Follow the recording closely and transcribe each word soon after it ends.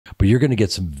But you're going to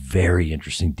get some very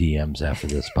interesting DMs after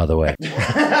this, by the way.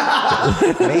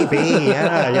 Maybe,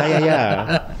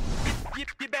 yeah.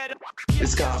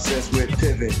 It's concepts with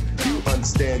pivot. You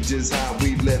understand just how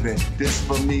we living. This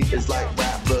for me is like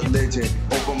rap religion.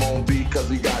 Open on beat cause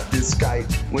we got this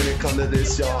Skype. When it come to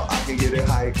this, y'all, I can get it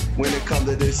hype. When it come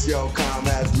to this, yo, calm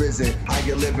has risen. How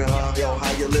you living, huh? Yo,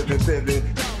 how you living, pivot?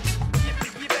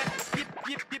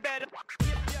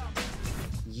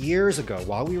 Years ago,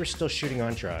 while we were still shooting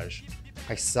Entourage,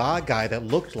 I saw a guy that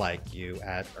looked like you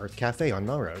at Earth Cafe on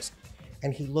Melrose.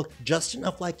 And he looked just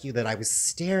enough like you that I was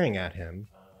staring at him.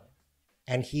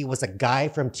 And he was a guy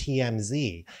from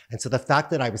TMZ. And so the fact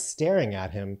that I was staring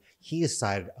at him, he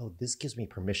decided, oh, this gives me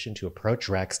permission to approach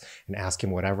Rex and ask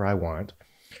him whatever I want.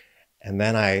 And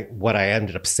then what I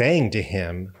ended up saying to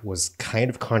him was kind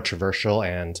of controversial,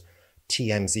 and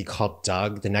TMZ called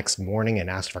Doug the next morning and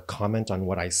asked for comment on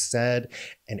what I said.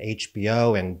 And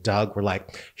HBO and Doug were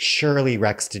like, surely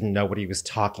Rex didn't know what he was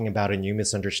talking about and you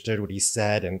misunderstood what he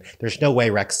said. And there's no way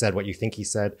Rex said what you think he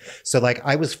said. So like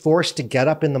I was forced to get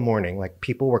up in the morning. Like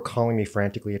people were calling me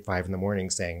frantically at 5 a.m.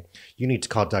 saying, you need to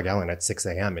call Doug Ellen at 6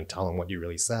 a.m. and tell him what you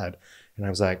really said. And I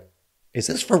was like, is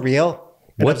this for real?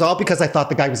 And it was all because I thought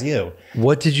the guy was you.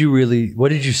 What did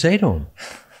you say to him?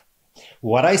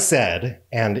 What I said,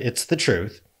 and it's the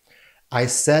truth, I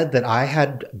said that I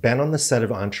had been on the set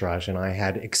of Entourage and I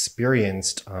had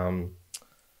experienced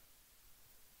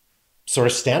sort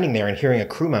of standing there and hearing a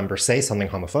crew member say something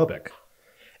homophobic.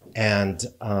 And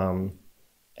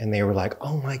they were like,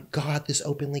 oh my God, this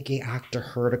openly gay actor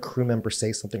heard a crew member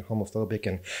say something homophobic,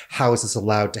 and how is this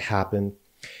allowed to happen?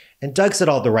 And Doug said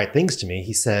all the right things to me.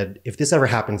 He said, if this ever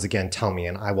happens again, tell me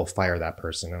and I will fire that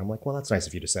person. And I'm like, well, that's nice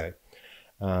of you to say.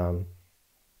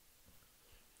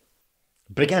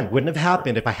 But again, wouldn't have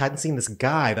happened if I hadn't seen this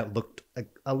guy that looked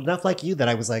enough like you that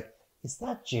I was like, is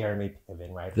that Jeremy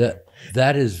Piven right there?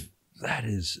 That is,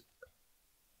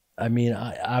 I mean,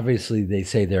 obviously they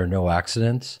say there are no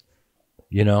accidents,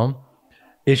 you know?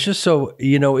 It's just so,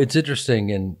 you know, it's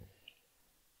interesting. And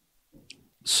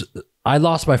so I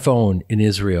lost my phone in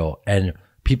Israel and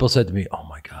people said to me, oh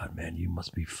my God, man, you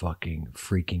must be fucking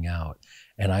freaking out.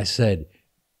 And I said,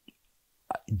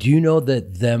 do you know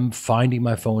that them finding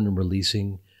my phone and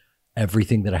releasing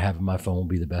everything that I have in my phone will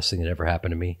be the best thing that ever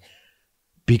happened to me?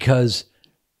 Because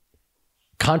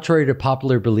contrary to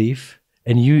popular belief,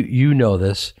 and you know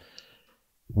this,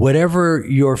 whatever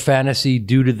your fantasy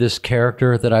due to this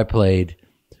character that I played,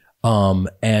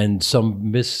 and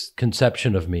some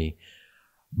misconception of me,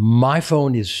 my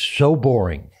phone is so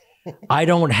boring. I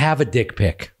don't have a dick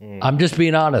pic. I'm just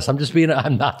being honest. I'm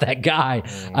not that guy.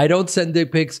 I don't send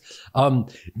dick pics.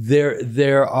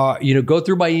 There are, you know, go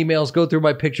through my emails, go through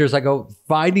my pictures. I go,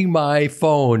 finding my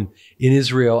phone in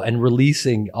Israel and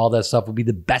releasing all that stuff would be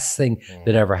the best thing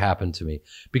that ever happened to me.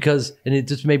 Because, and it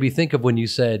just made me think of when you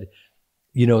said,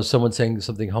 you know, someone saying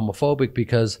something homophobic,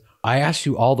 because I asked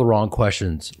you all the wrong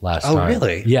questions last time. Oh,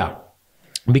 really? Yeah.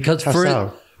 Because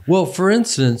for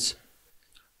instance,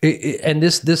 and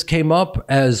this came up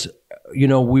as, you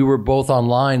know, we were both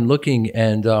online looking,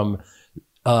 and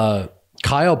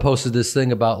Kyle posted this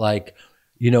thing about like,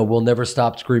 you know, we'll never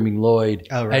stop screaming Lloyd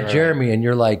at Jeremy. And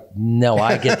you're like, no,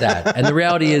 I get that. And the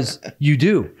reality is you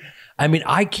do. I mean,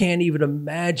 I can't even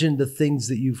imagine the things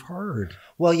that you've heard.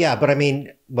 Well, yeah, but I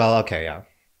mean, well, okay, yeah.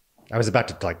 I was about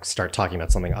to like start talking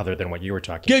about something other than what you were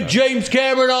talking about. Get James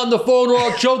Cameron on the phone or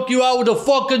I'll choke you out with a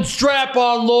fucking strap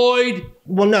on, Lloyd.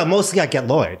 Well, no, mostly I get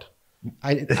Lloyd.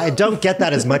 I don't get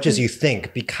that as much as you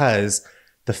think, because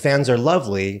the fans are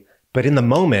lovely, but in the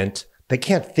moment, they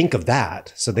can't think of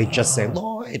that. So they just say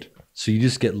Lloyd. So you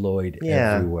just get Lloyd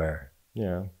everywhere.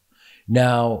 Yeah.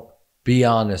 Now, be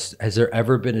honest. Has there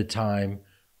ever been a time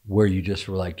where you just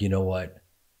were like, you know what?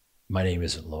 My name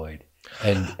isn't Lloyd.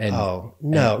 And oh,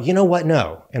 no. You know what?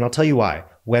 No. And I'll tell you why.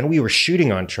 When we were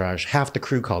shooting Entourage, half the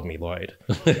crew called me Lloyd.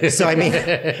 So I mean,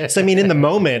 in the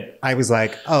moment, I was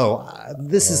like,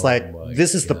 this is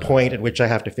the point at which I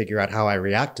have to figure out how I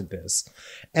react to this.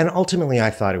 And ultimately, I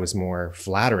thought it was more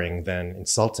flattering than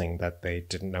insulting that they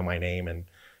didn't know my name and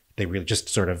they really just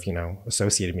sort of, you know,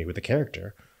 associated me with the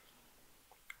character.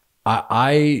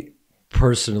 I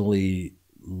personally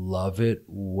love it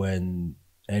when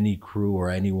any crew or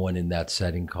anyone in that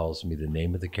setting calls me the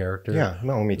name of the character. Yeah,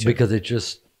 no, me too. Because it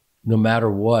just, no matter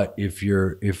what, if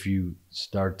you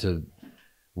start to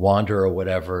wander or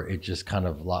whatever, it just kind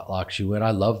of locks you in.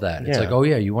 I love that. It's like, oh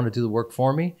yeah, you want to do the work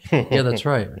for me? Yeah, that's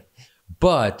right.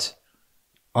 But,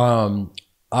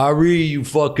 Ari, you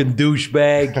fucking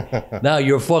douchebag. Now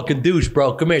you're a fucking douche,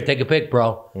 bro. Come here, take a pic,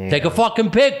 bro. Yeah. Take a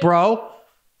fucking pic, bro.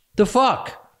 The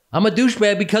fuck? I'm a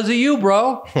douchebag because of you,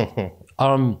 bro.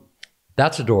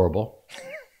 That's adorable.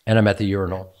 And I'm at the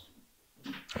urinal.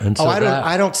 And so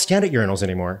I don't stand at urinals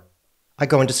anymore. I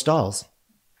go into stalls.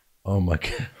 Oh my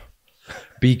God.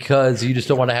 Because you just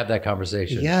don't want to have that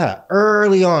conversation. Yeah.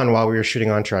 Early on while we were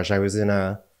shooting Entourage, I was in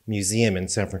a museum in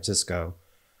San Francisco.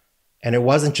 And it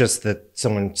wasn't just that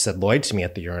someone said Lloyd to me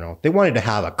at the urinal. They wanted to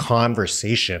have a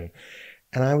conversation.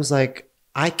 And I was like,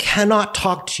 I cannot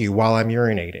talk to you while I'm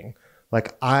urinating.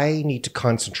 Like, I need to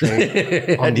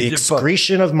concentrate on the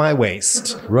excretion of my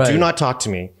waste. Right. Do not talk to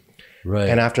me. Right.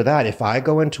 And after that, if I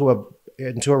go into a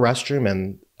restroom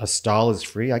and a stall is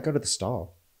free, I go to the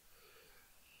stall.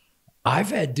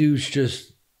 I've had dudes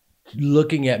just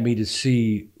looking at me to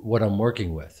see what I'm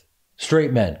working with.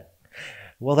 Straight men.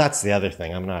 Well, that's the other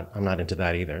thing. I'm not into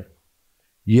that either.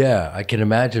 Yeah, I can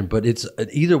imagine. But it's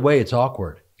either way, it's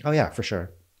awkward. Oh, yeah, for sure.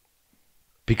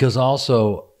 Because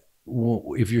also,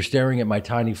 if you're staring at my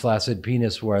tiny flaccid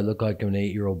penis where I look like an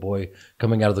 8-year-old boy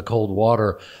coming out of the cold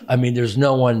water, I mean, there's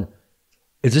no one.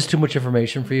 Is this too much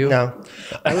information for you? No.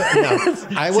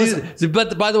 I wasn't.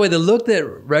 But by the way, the look that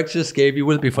Rex just gave you,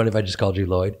 wouldn't it be funny if I just called you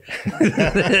Lloyd?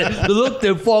 The look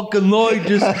that fucking Lloyd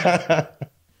just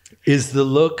is the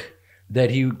look that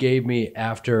he gave me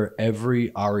after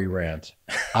every Ari rant.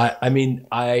 I mean,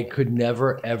 I could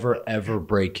never, ever, ever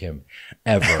break him.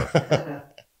 Ever.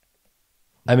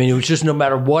 I mean, it was just no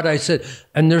matter what I said.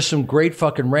 And there's some great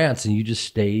fucking rants, and you just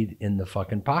stayed in the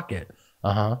fucking pocket.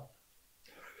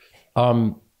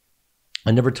 I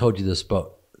never told you this,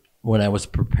 but when I was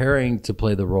preparing to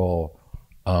play the role,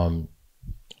 I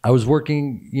was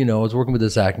working with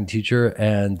this acting teacher,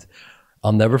 and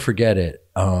I'll never forget it.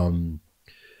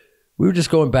 We were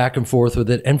just going back and forth with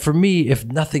it. And for me, if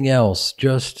nothing else,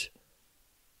 just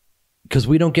because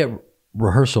we don't get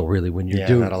rehearsal really when you're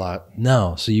doing not a lot.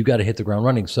 No. So you got to hit the ground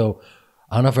running. So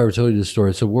I don't know if I ever told you this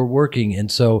story. So we're working.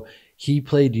 And so he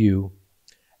played you,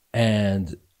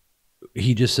 and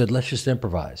he just said, let's just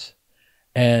improvise.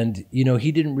 And, you know,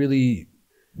 he didn't really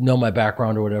know my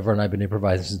background or whatever. And I've been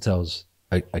improvising since I was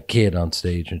a kid on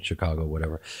stage in Chicago,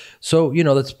 whatever. So, you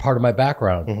know, that's part of my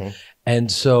background. Mm-hmm. And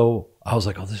so I was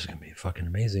like, oh, this is going to be fucking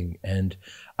amazing. And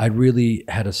I really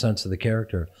had a sense of the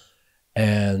character.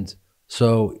 And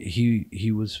so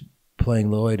he was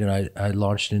playing Lloyd, and I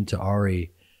launched into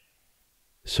Ari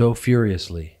so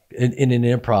furiously in an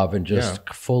improv and just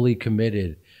fully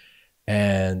committed.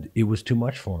 And it was too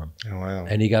much for him. Oh, wow.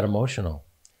 And he got emotional.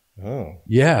 Oh.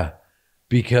 Yeah.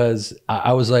 Because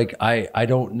I was like, I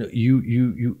don't know,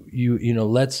 you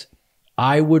know,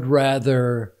 I would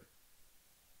rather,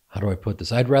 how do I put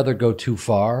this? I'd rather go too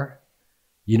far,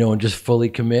 you know, and just fully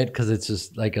commit because it's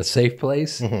just like a safe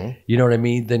place. Mm-hmm. You know what I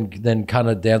mean? Then kind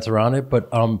of dance around it. But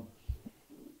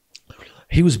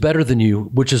he was better than you,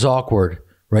 which is awkward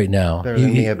right now. Better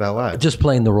than me about what? Just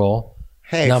playing the role.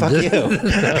 Hey, fuck you.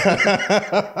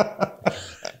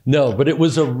 No, but it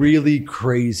was a really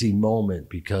crazy moment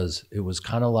because it was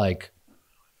kind of like,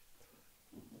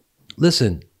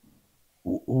 listen,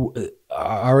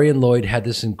 Ari and Lloyd had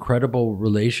this incredible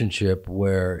relationship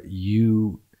where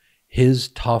his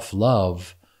tough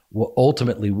love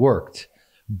ultimately worked.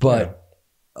 But,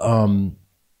 and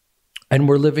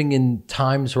we're living in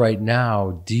times right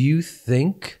now. Do you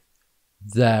think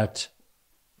that,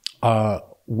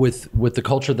 with the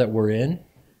culture that we're in,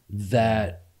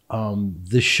 that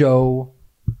the show,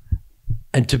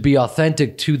 and to be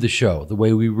authentic to the show, the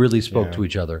way we really spoke to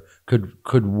each other,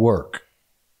 could work?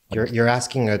 You're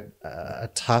asking a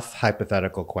tough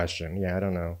hypothetical question. Yeah, I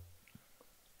don't know.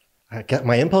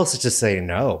 My impulse is to say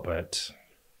no, but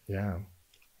yeah.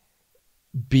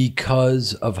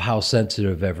 Because of how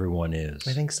sensitive everyone is.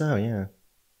 I think so, yeah.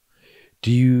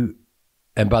 Do you,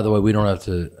 and by the way, we don't have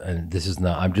to, and this is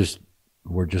not,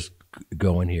 we're just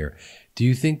going here. Do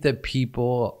you think that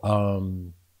people,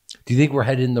 do you think we're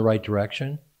headed in the right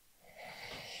direction?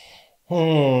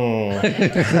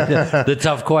 The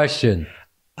tough question.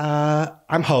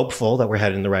 I'm hopeful that we're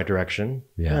headed in the right direction.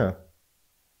 Yeah.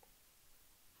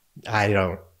 I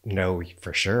don't know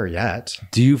for sure yet.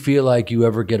 Do you feel like you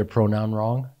ever get a pronoun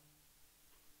wrong?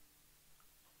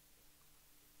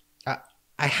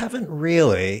 I haven't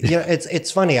really. You know,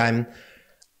 it's funny. I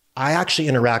actually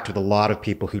interact with a lot of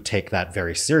people who take that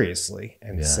very seriously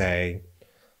and say,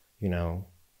 you know,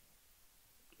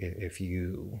 if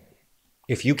you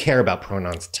care about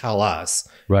pronouns, tell us,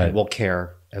 and we'll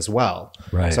care as well.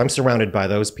 Right. So I'm surrounded by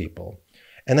those people.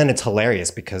 And then it's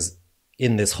hilarious because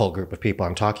in this whole group of people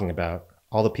I'm talking about,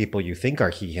 all the people you think are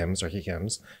he, hims,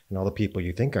 and all the people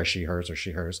you think are she, hers, or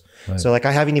she, hers. Right. So like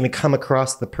I haven't even come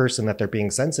across the person that they're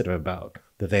being sensitive about,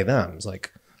 the they, thems.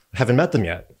 Like I haven't met them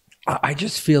yet. I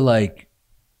just feel like,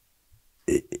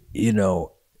 you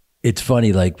know, it's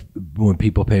funny, like when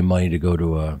people pay money to go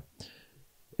to a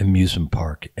amusement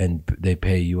park and they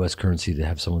pay U.S. currency to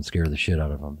have someone scare the shit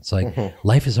out of them. It's like,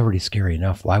 life is already scary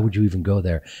enough. Why would you even go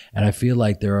there? And I feel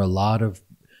like there are a lot of,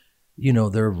 you know,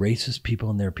 there are racist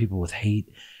people and there are people with hate.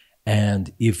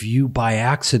 And if you by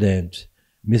accident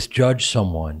misjudge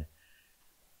someone,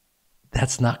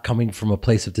 that's not coming from a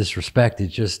place of disrespect. It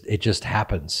just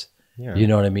happens. Yeah. You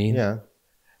know what I mean? Yeah.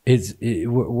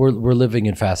 We're living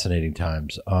in fascinating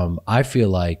times. I feel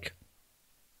like,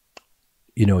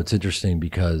 you know, it's interesting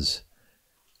because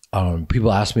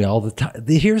people ask me all the time.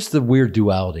 Here's the weird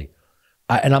duality.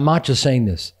 And I'm not just saying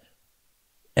this.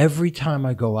 Every time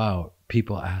I go out,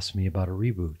 people ask me about a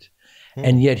reboot.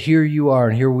 And yet here you are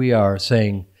and here we are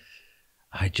saying,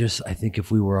 I think if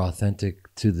we were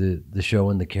authentic to the show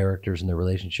and the characters and the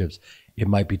relationships, it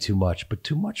might be too much. But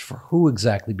too much for who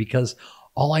exactly? Because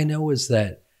all I know is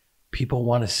that people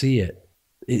want to see it.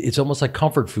 It's almost like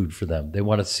comfort food for them. They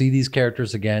want to see these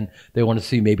characters again. They want to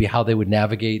see maybe how they would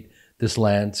navigate this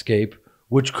landscape,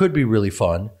 which could be really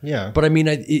fun. Yeah. But I mean,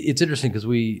 it's interesting because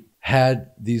we had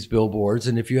these billboards,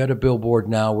 and if you had a billboard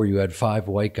now where you had 5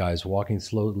 white guys walking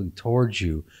slowly towards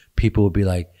you, people would be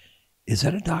like, is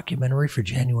that a documentary for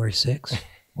January 6th?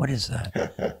 What is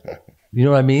that? You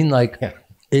know what I mean? Like,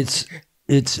 it's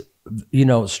you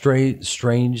know,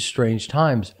 strange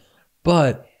times.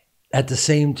 But at the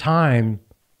same time,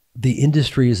 the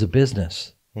industry is a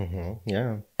business.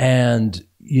 Yeah. And,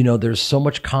 you know, there's so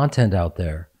much content out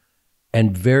there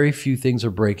and very few things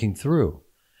are breaking through.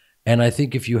 And I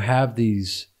think if you have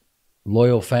these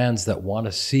loyal fans that want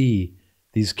to see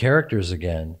these characters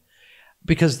again,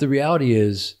 because the reality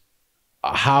is,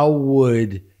 how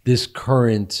would this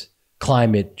current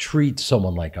climate treat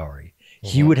someone like Ari?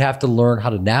 He would have to learn how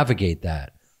to navigate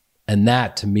that. And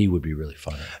that, to me, would be really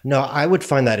fun. No, I would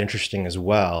find that interesting as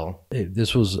well.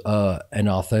 This was an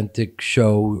authentic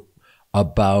show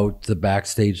about the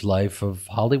backstage life of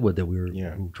Hollywood that we were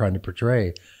trying to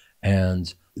portray.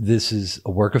 And this is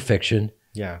a work of fiction.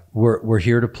 Yeah. We're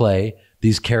here to play.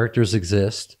 These characters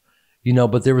exist. You know,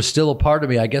 but there was still a part of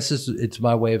me, I guess it's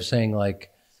my way of saying,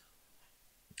 like,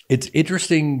 it's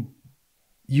interesting.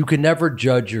 You can never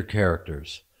judge your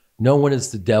characters. No one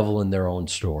is the devil in their own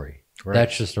story. Right.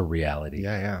 That's just a reality.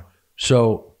 Yeah, yeah.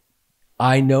 So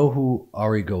I know who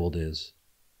Ari Gold is.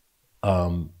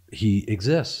 He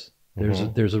exists.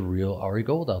 There's a real Ari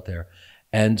Gold out there.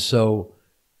 And so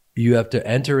you have to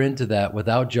enter into that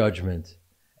without judgment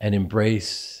and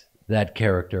embrace that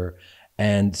character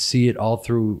and see it all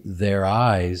through their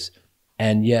eyes.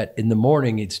 And yet in the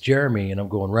morning, it's Jeremy and I'm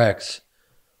going, Rex,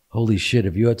 holy shit,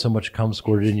 have you had so much cum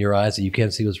squirted in your eyes that you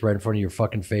can't see what's right in front of your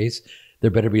fucking face? There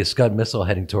better be a Scud missile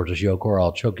heading towards us, Yoko, or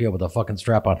I'll choke you up with a fucking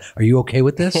strap on. Are you okay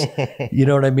with this? You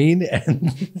know what I mean?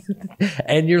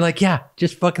 And you're like, yeah,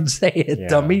 just fucking say it,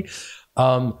 dummy.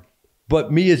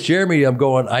 But me as Jeremy, I'm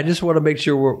going, I just want to make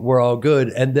sure we're all good.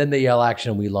 And then they yell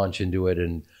action, we launch into it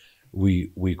and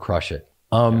we crush it.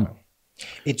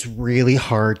 It's really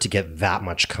hard to get that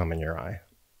much cum in your eye.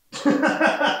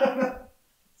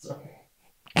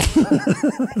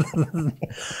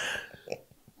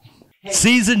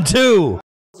 Season 2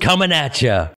 coming at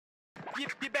ya.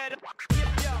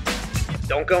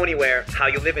 Don't go anywhere. How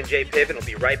You Live in J Piven will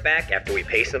be right back after we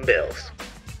pay some bills.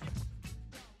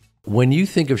 When you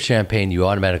think of champagne, you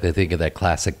automatically think of that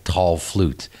classic tall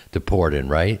flute to pour it in,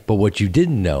 right? But what you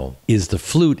didn't know is the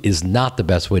flute is not the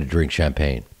best way to drink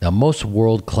champagne. Now, most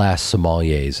world-class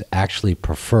sommeliers actually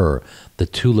prefer the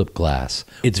tulip glass.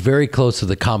 It's very close to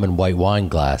the common white wine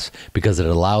glass because it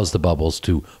allows the bubbles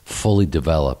to fully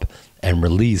develop and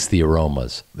release the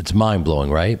aromas. It's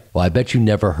mind-blowing, right? Well, I bet you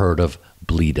never heard of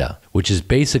Blida, which is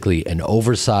basically an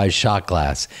oversized shot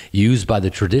glass used by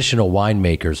the traditional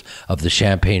winemakers of the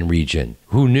Champagne region.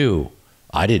 Who knew?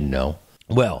 I didn't know.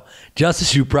 Well, just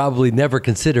as you probably never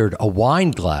considered a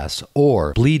wine glass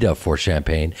or Blida for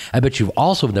champagne, I bet you've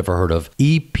also never heard of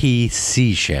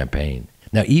EPC champagne.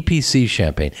 Now, EPC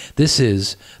Champagne, this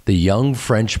is the young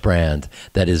French brand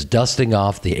that is dusting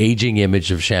off the aging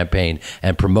image of champagne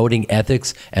and promoting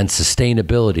ethics and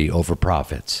sustainability over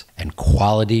profits and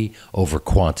quality over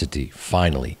quantity.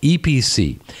 Finally,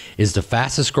 EPC is the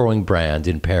fastest growing brand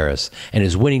in Paris and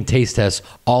is winning taste tests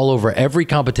all over every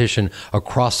competition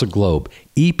across the globe.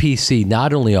 EPC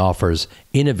not only offers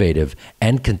innovative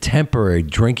and contemporary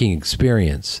drinking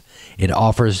experience, it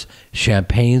offers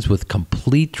champagnes with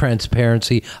complete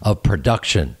transparency of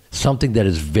production, something that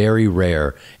is very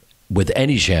rare with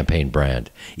any champagne brand.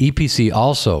 EPC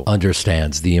also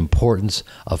understands the importance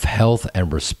of health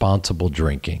and responsible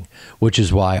drinking, which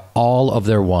is why all of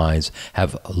their wines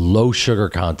have low sugar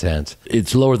content.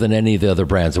 It's lower than any of the other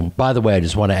brands. And by the way, I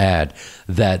just want to add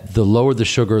that the lower the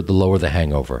sugar, the lower the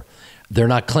hangover. They're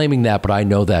not claiming that, but I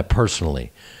know that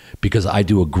personally because I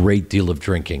do a great deal of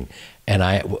drinking. And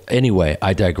anyway,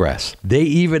 I digress. They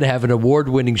even have an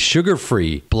award-winning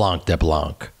sugar-free Blanc de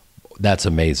Blanc. That's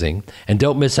amazing. And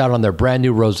don't miss out on their brand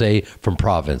new rosé from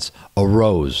Provence. A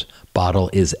rose bottle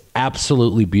is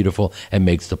absolutely beautiful and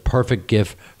makes the perfect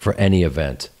gift for any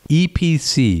event.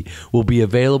 EPC will be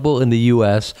available in the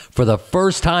U.S. for the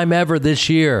first time ever this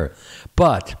year.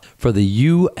 But for the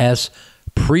U.S.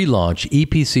 pre-launch,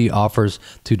 EPC offers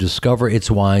to discover its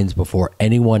wines before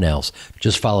anyone else.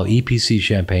 Just follow EPC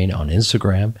Champagne on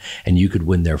Instagram, and you could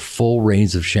win their full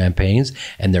range of champagnes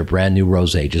and their brand new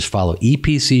rosé. Just follow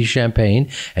EPC Champagne,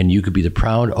 and you could be the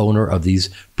proud owner of these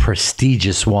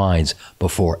prestigious wines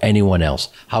before anyone else.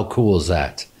 How cool is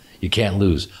that? You can't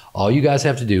lose. All you guys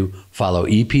have to do, follow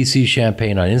EPC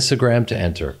Champagne on Instagram to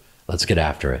enter. Let's get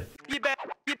after it.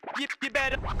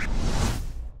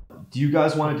 Do you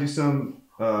guys want to do some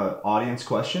audience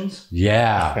questions?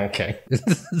 Yeah. Okay.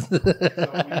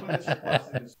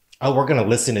 Oh, we're gonna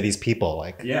listen to these people.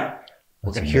 Like, Yeah.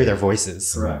 we're gonna hear their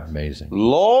voices. Correct. Amazing.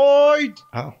 Lloyd,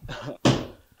 Oh,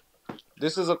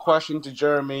 this is a question to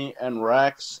Jeremy and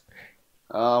Rex.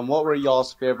 What were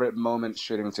y'all's favorite moments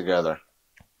shooting together?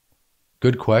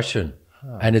 Good question.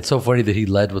 And it's so funny that he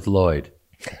led with Lloyd.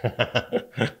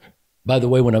 By the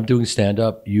way, when I'm doing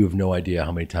stand-up, you have no idea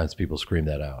how many times people scream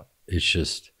that out. It's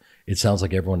just, it sounds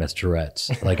like everyone has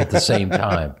Tourette's, like at the same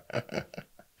time.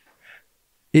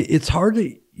 It's hard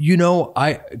to,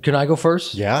 can I go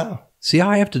first? yeah. See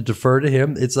how I have to defer to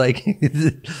him? It's like,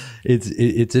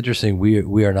 it's interesting.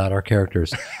 We are not our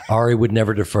characters. Ari would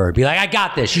never defer. Be like, I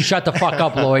got this. You shut the fuck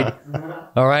up, Lloyd.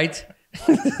 All right?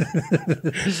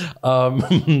 All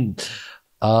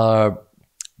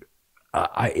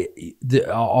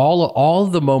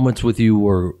of the moments with you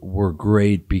were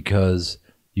great because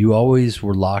you always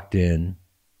were locked in.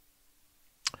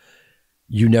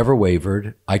 You never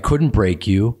wavered. I couldn't break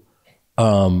you,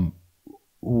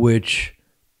 which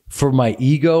for my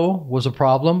ego was a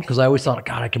problem because I always thought,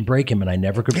 God, I can break him, and I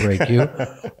never could break you.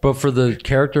 But for the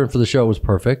character and for the show, it was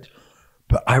perfect.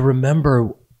 But I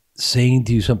remember saying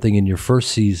to you something in your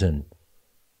first season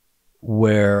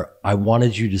where I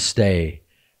wanted you to stay,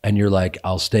 and you're like,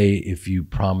 I'll stay if you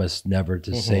promise never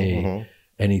to say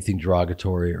anything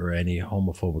derogatory or any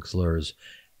homophobic slurs.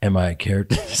 And my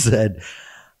character said,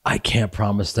 I can't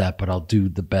promise that, but I'll do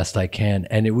the best I can.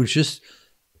 And it was just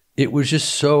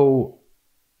so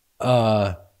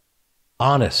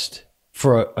honest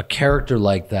for a character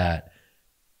like that.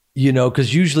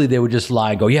 Because usually they would just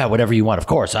lie and go, yeah, whatever you want. Of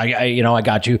course, I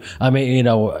got you. I mean,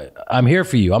 I'm here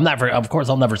for you. Of course,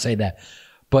 I'll never say that.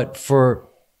 But for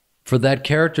that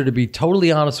character to be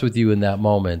totally honest with you in that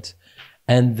moment,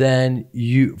 and then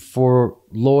for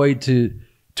Lloyd to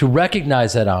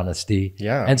recognize that honesty,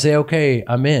 and say, okay,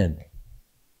 I'm in.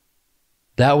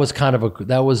 That was kind of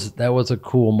that was a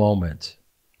cool moment.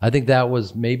 I think that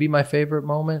was maybe my favorite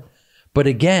moment. But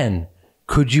again,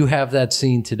 could you have that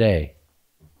scene today?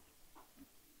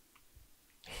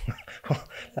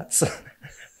 That's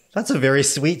a very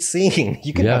sweet scene.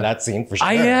 You can have that scene for sure.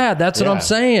 That's what I'm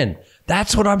saying.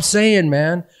 That's what I'm saying,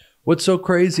 man. What's so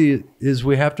crazy is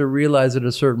we have to realize at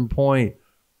a certain point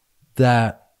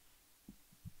that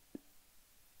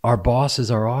our boss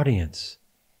is our audience.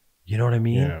 You know what I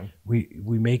mean? Yeah.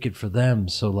 We make it for them.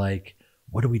 So like,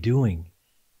 what are we doing?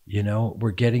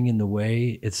 We're getting in the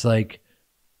way. It's like,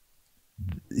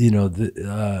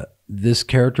 this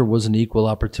character was an equal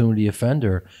opportunity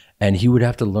offender, and he would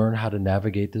have to learn how to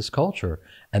navigate this culture.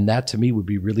 And that to me would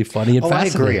be really funny and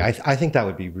fascinating. I agree. I think that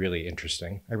would be really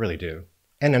interesting. I really do.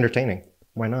 And entertaining.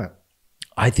 Why not?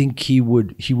 I think he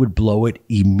would blow it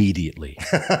immediately.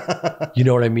 You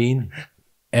know what I mean?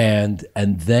 And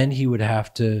then he would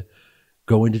have to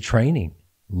go into training.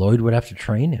 Lloyd would have to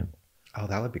train him. Oh,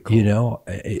 that would be cool.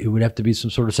 It would have to be some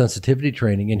sort of sensitivity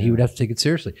training, and he would have to take it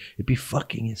seriously. It'd be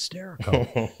fucking hysterical.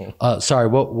 Sorry,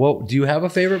 what do you have a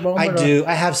favorite moment? I do.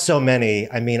 I have so many.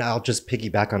 I mean, I'll just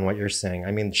piggyback on what you're saying.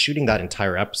 I mean, shooting that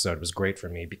entire episode was great for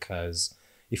me because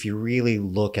if you really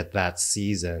look at that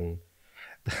season,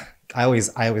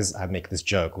 I make this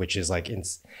joke, which is like in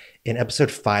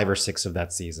episode 5 or 6 of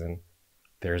that season,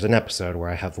 there's an episode where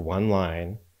I have one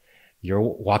line. You're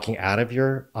walking out of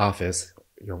your office,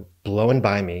 you're blowing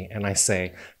by me, and I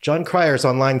say, John Cryer's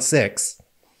on line 6.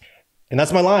 And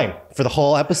that's my line for the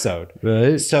whole episode.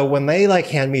 Right. So when they like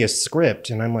hand me a script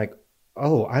and I'm like,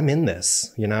 oh, I'm in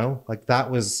this, you know, like that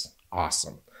was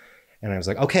awesome. And I was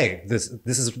like, okay, this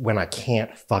is when I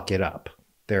can't fuck it up.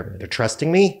 They're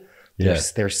trusting me.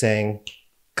 They're saying,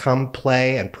 come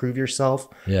play and prove yourself.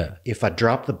 Yeah. If I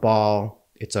drop the ball,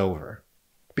 it's over.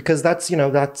 Because that's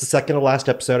the second to last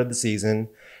episode of the season.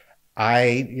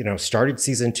 I, started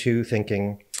season 2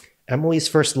 thinking Emily's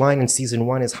first line in season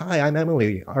 1 is, hi, I'm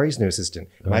Emily, Ari's new assistant.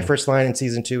 My first line in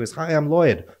season 2 is, hi, I'm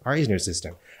Lloyd, Ari's new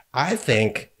assistant. I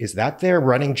think, is that their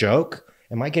running joke?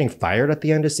 Am I getting fired at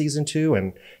the end of season 2?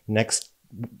 And next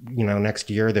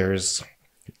year there's,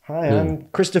 hi, I'm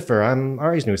Christopher, I'm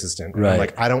Ari's new assistant. And right. I'm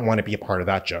like, I don't want to be a part of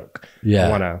that joke.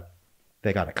 Yeah.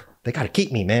 They gotta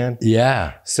keep me, man.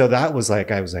 Yeah. So that was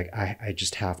like, I was like, I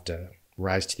just have to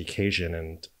rise to the occasion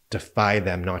and defy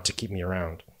them not to keep me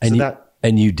around.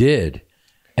 And you did.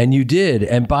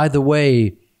 And by the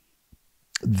way,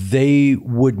 they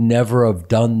would never have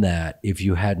done that if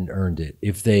you hadn't earned it.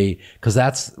 Because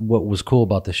that's what was cool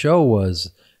about the show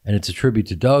was, and it's a tribute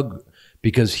to Doug,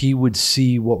 because he would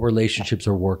see what relationships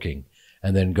are working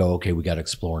and then go, okay, we got to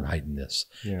explore and heighten this.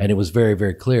 Yeah. And it was very,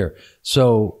 very clear.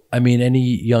 So, I mean,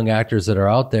 any young actors that are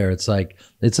out there, it's like,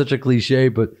 it's such a cliche,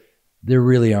 but there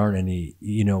really aren't any,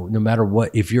 no matter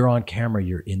what, if you're on camera,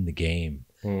 you're in the game.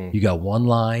 You got one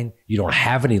line, you don't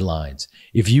have any lines.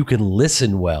 If you can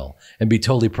listen well and be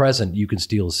totally present, you can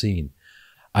steal a scene.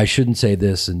 I shouldn't say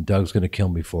this, and Doug's going to kill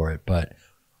me for it, but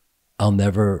I'll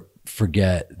never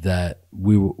forget that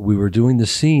we were doing the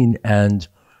scene, and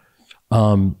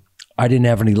I didn't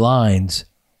have any lines,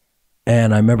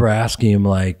 and I remember asking him,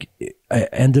 like, I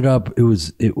ended up, it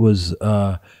was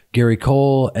Gary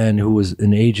Cole, and who was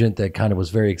an agent that kind of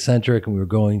was very eccentric, and we were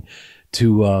going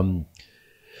to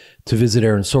visit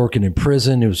Aaron Sorkin in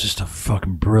prison. It was just a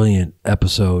fucking brilliant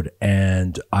episode,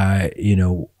 and I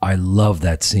love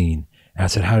that scene. And I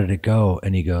said, how did it go?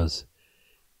 And he goes,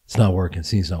 it's not working,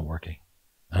 scene's not working.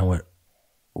 And I went,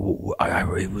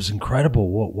 it was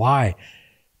incredible. Why?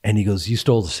 And he goes, you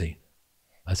stole the scene.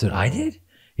 I said, I did?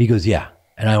 He goes, yeah.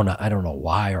 And I don't know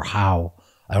why or how.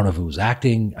 I don't know if it was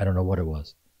acting. I don't know what it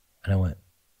was. And I went,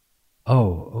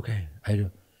 oh, okay. I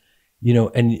do.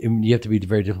 And you have to be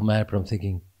very diplomatic, but I'm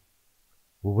thinking,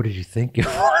 well, what did you think it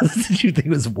was? Did you think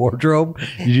it was wardrobe?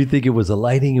 Did you think it was a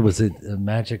lighting? It was a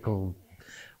magical,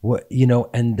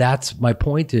 and that's my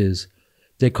point is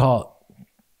they call it,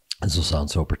 this will sound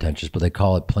so pretentious, but they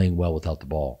call it playing well without the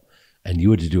ball. And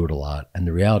you had to do it a lot. And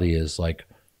the reality is, like,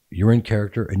 you're in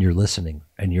character and you're listening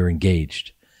and you're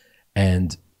engaged.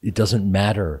 And it doesn't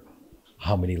matter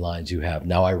how many lines you have.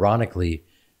 Now, ironically,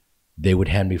 they would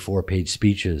hand me 4-page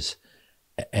speeches,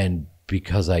 and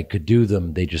because I could do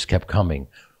them, they just kept coming.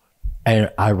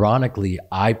 And ironically,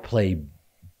 I play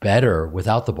better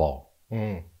without the ball.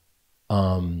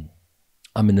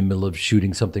 I'm in the middle of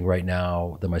shooting something right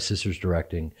now that my sister's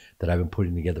directing that I've been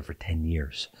putting together for 10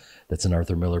 years. That's an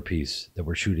Arthur Miller piece that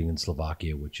we're shooting in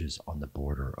Slovakia, which is on the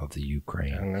border of the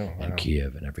Ukraine and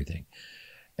Kiev and everything.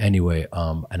 Anyway,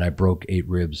 and I broke 8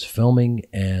 ribs filming,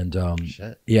 and I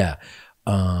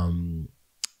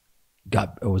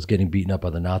was getting beaten up by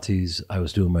the Nazis. I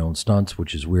was doing my own stunts,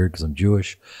 which is weird because I'm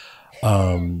Jewish.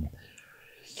 And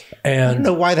I don't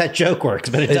know why that joke works,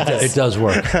 but it does. It does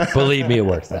work. Believe me, it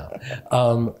works now.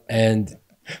 And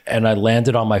I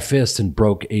landed on my fist and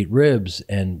broke 8 ribs,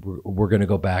 and we're going to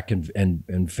go back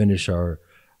and finish our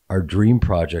dream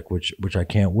project, which I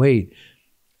can't wait.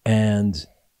 And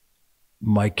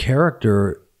my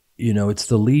character, it's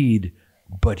the lead,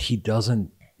 but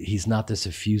he's not this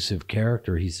effusive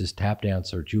character. He's this tap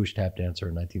dancer, Jewish tap dancer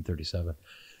in 1937.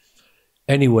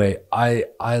 Anyway, I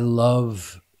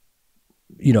love,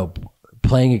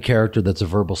 playing a character that's a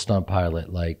verbal stunt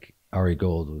pilot like Ari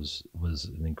Gold was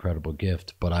an incredible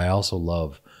gift. But I also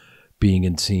love being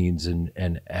in scenes and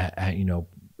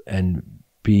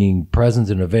being present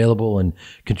and available and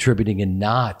contributing and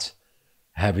not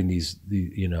having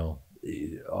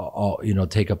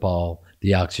take up all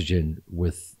the oxygen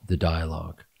with the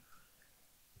dialogue.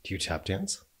 Do you tap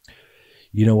dance?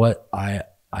 You know what?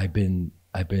 I've been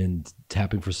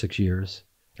tapping for 6 years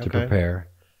to prepare.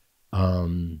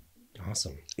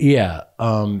 Awesome. Yeah.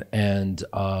 And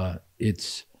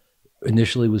it's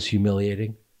initially was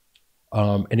humiliating.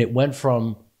 And it went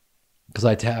from, because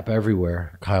I tap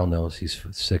everywhere. Kyle knows, he's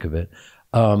sick of it.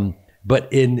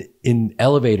 But in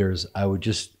elevators, I would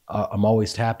just, I'm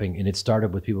always tapping, and it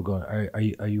started with people going,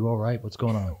 are you all right? What's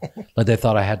going on? Like they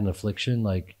thought I had an affliction,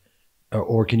 like,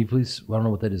 or can you please, I don't know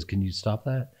what that is. Can you stop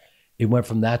that? It went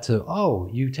from that to, oh,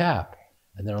 you tap.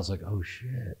 And then I was like, oh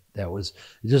shit. That was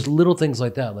just little things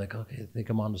like that. Like, okay, I think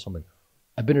I'm onto something.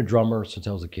 I've been a drummer since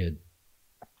I was a kid.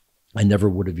 I never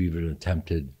would have even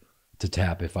attempted to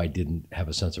tap if I didn't have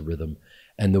a sense of rhythm.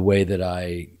 And the way that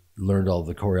I learned all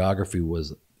the choreography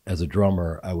was as a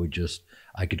drummer,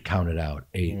 I could count it out,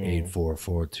 8, 4,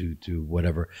 4, 2, 2,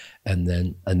 whatever. And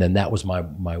then that was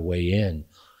my way in.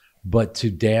 But to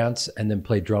dance and then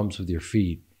play drums with your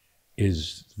feet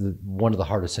is one of the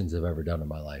hardest things I've ever done in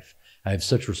my life. I have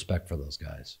such respect for those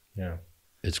guys. Yeah.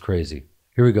 It's crazy.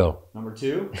 Here we go. Number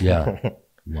 2? Yeah.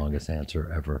 Longest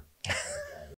answer ever.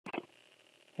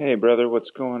 Hey, brother,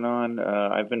 what's going on?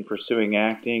 I've been pursuing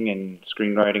acting and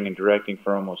screenwriting and directing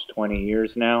for almost 20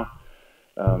 years now.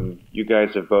 You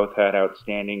guys have both had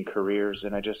outstanding careers,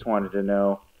 and I just wanted to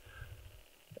know,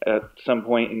 at some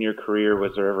point in your career,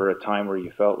 was there ever a time where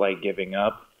you felt like giving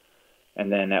up?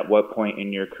 And then at what point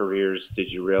in your careers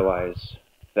did you realize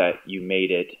that you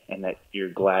made it and that you're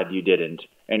glad you didn't?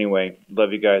 Anyway,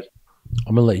 love you guys.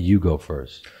 I'm going to let you go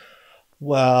first.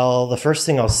 Well, the first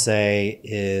thing I'll say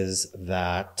is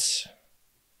that,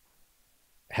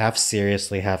 half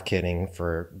seriously, half kidding,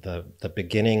 for the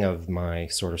beginning of my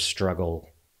sort of struggle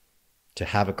to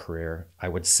have a career, I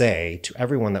would say to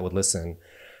everyone that would listen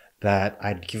that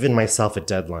I'd given myself a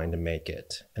deadline to make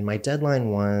it. And my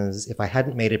deadline was, if I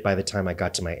hadn't made it by the time I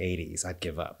got to my 80s, I'd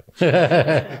give up.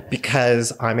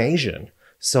 Because I'm Asian.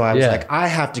 So I was like, I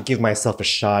have to give myself a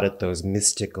shot at those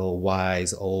mystical,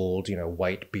 wise, old,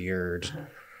 white beard.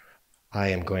 I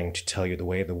am going to tell you the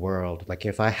way of the world. Like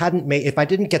if I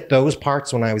didn't get those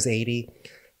parts when I was 80,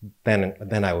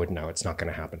 then I would know it's not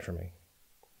going to happen for me.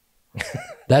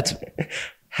 That's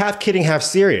half kidding, half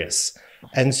serious.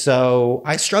 And so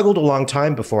I struggled a long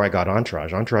time before I got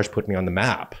Entourage. Entourage put me on the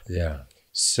map. Yeah.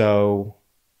 So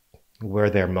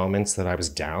were there moments that I was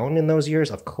down in those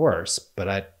years? Of course, but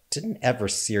I didn't ever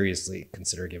seriously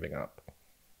consider giving up.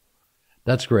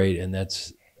 That's great. And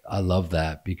I love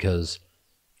that, because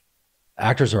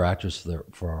actors are actors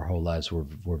for our whole lives.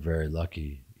 We're very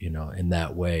lucky, in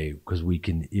that way, because we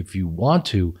can, if you want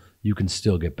to, you can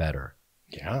still get better.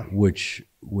 Yeah. Which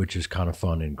is kind of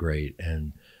fun and great.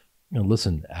 And,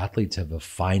 listen, athletes have a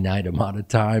finite amount of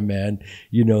time, man.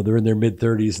 They're in their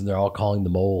mid-30s and they're all calling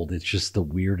them old. It's just the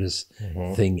weirdest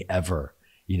thing ever.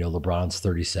 LeBron's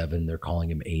 37. They're calling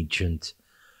him ancient.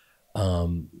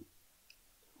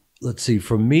 Let's see.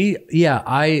 For me,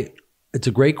 it's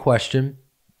a great question.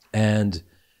 And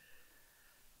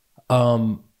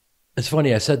it's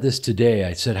funny. I said this today.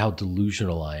 I said how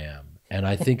delusional I am. And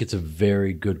I think it's a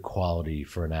very good quality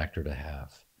for an actor to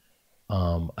have.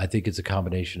 I think it's a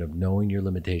combination of knowing your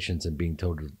limitations and being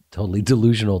totally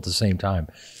delusional at the same time.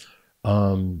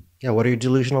 What are you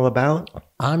delusional about?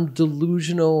 I'm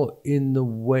delusional in the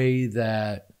way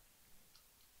that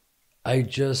I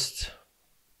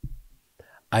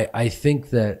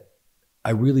think that I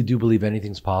really do believe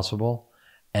anything's possible,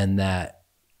 and that,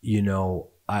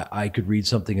 I could read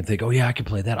something and think, oh yeah, I could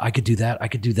play that. I could do that. I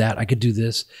could do that. I could do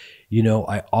this.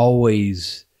 I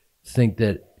always think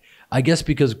that, I guess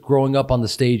because growing up on the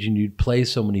stage and you'd play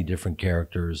so many different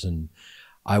characters, and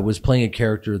I was playing a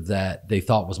character that they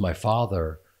thought was my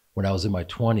father when I was in my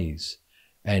 20s,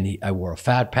 and I wore a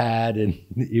fat pad, and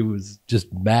it was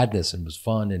just madness, and it was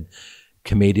fun, and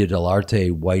commedia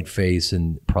dell'arte, white face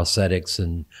and prosthetics,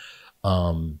 and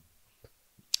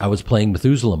I was playing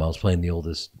Methuselah. I was playing the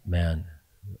oldest man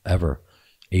ever,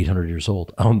 800 years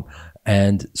old.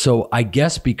 And so I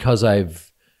guess because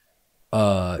I've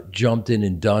jumped in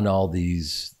and done all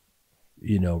these,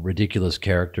 ridiculous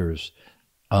characters,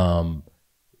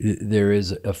 there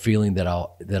is a feeling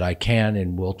that I can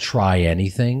and will try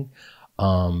anything.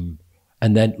 And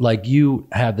then, like, you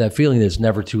have that feeling that it's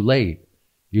never too late.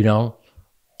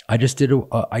 I just did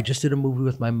a movie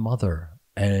with my mother,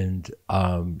 and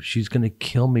she's going to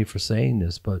kill me for saying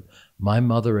this, but my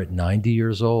mother at 90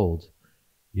 years old,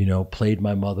 played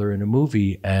my mother in a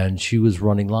movie, and she was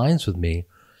running lines with me.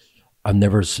 I've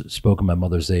never spoken my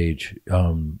mother's age.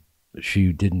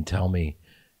 She didn't tell me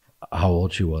how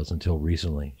old she was until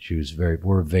recently.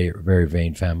 We're a very, very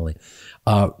vain family.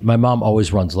 My mom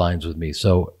always runs lines with me.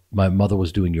 So my mother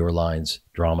was doing your lines,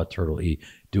 drama, Turtle E,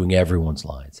 doing everyone's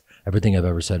lines. Everything I've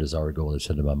ever said is already gold. I've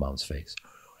said to my mom's face.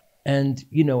 And,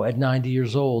 at 90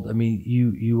 years old, I mean,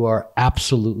 you are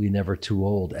absolutely never too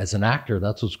old. As an actor,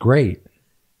 that's what's great.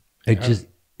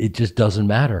 It just doesn't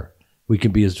matter. We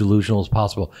can be as delusional as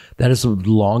possible. That is the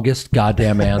longest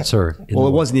goddamn answer. Well,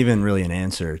 it wasn't even really an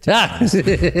answer. I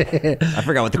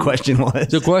forgot what the question was.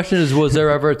 The question is, was there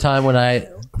ever a time when I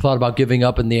thought about giving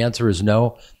up? And the answer is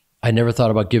no. I never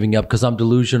thought about giving up because I'm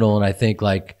delusional, and I think,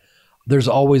 like, there's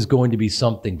always going to be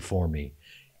something for me.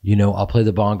 I'll play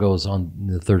the bongos on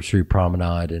the 3rd Street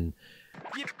Promenade, and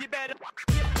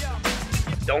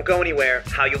Don't go anywhere.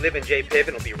 How You Live in J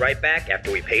Piven will be right back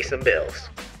after we pay some bills.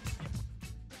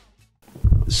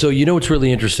 So you know what's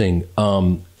really interesting?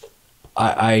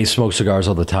 I smoke cigars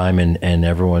all the time, and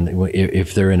everyone,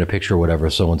 if they're in a picture or whatever,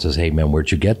 someone says, "Hey man,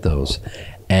 where'd you get those?"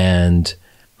 And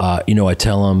I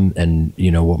tell them, and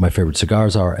what my favorite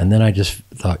cigars are, and then I just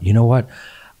thought, you know what,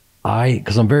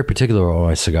 because I'm very particular about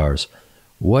my cigars.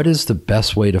 What is the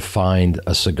best way to find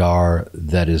a cigar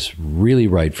that is really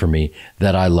right for me,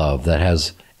 that I love, that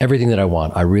has everything that I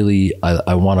want? I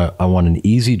want an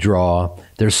easy draw.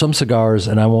 There's some cigars,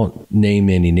 and I won't name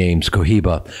any names,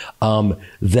 Cohiba,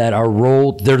 that are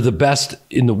rolled. They're the best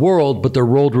in the world, but they're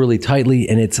rolled really tightly,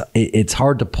 and it's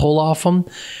hard to pull off them.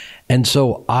 And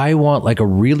so I want like a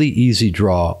really easy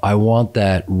draw. I want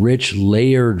that rich,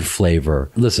 layered flavor.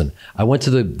 Listen, I went to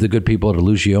the good people at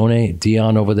Illusione.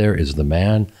 Dion over there is the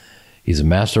man. He's a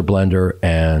master blender,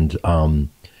 and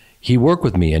he worked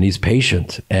with me, and he's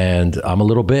patient, and I'm a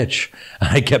little bitch.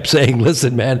 I kept saying,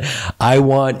 listen, man, I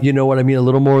want, a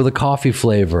little more of the coffee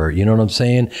flavor. You know what I'm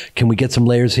saying? Can we get some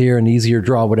layers here, an easier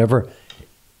draw, whatever?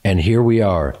 And here we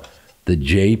are, the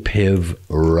JPiv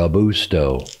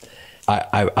Robusto.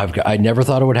 I never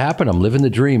thought it would happen. I'm living the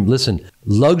dream. Listen,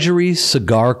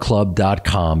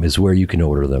 luxurycigarclub.com is where you can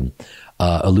order them.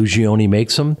 Illusione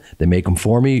makes them. They make them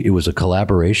for me. It was a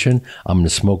collaboration. I'm going to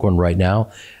smoke one right now.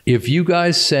 If you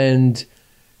guys send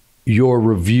your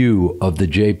review of the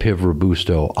JPiv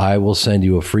Robusto, I will send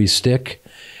you a free stick,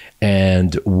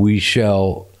 and we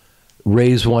shall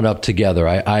raise one up together.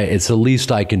 It's the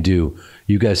least I can do.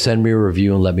 You guys send me a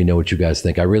review and let me know what you guys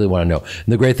think. I really want to know.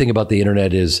 And the great thing about the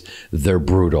internet is they're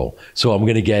brutal. So I'm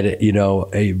going to get it,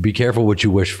 hey, be careful what you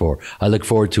wish for. I look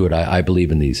forward to it. I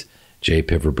believe in these.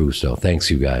 JPiv Robusto. Thanks,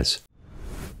 you guys.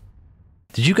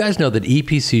 Did you guys know that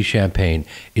EPC champagne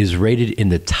is rated in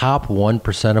the top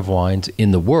 1% of wines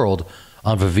in the world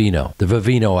on Vivino, the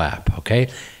Vivino app, okay?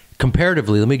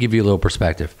 Comparatively, let me give you a little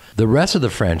perspective. The rest of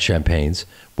the French champagnes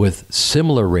with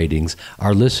similar ratings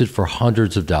are listed for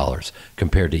hundreds of dollars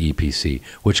compared to EPC,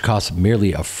 which costs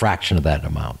merely a fraction of that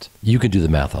amount. You can do the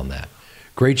math on that.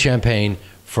 Great champagne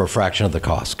for a fraction of the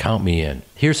cost. Count me in.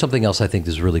 Here's something else I think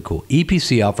is really cool.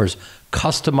 EPC offers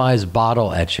customized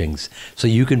bottle etchings so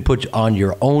you can put on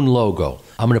your own logo.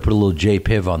 I'm going to put a little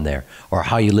JPiv on there, or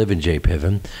how you live in JPiv.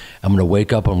 I'm going to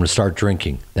wake up, I'm going to start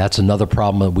drinking. That's another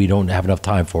problem that we don't have enough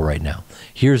time for right now.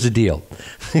 Here's the deal.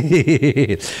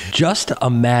 Just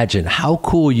imagine how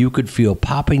cool you could feel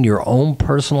popping your own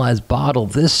personalized bottle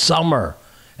this summer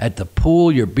at the pool,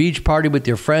 your beach party with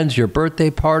your friends, your birthday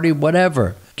party,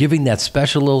 whatever. Giving that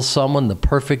special little someone the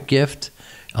perfect gift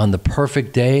on the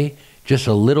perfect day, just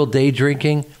a little day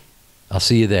drinking. I'll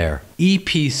see you there.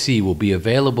 EPC will be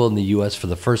available in the U.S. for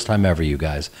the first time ever, you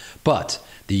guys. But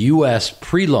the U.S.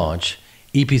 pre-launch,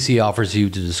 EPC offers you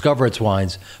to discover its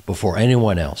wines before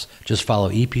anyone else. Just follow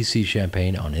EPC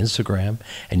Champagne on Instagram,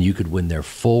 and you could win their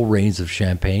full range of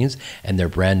champagnes and their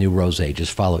brand new rosé.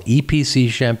 Just follow EPC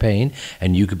Champagne,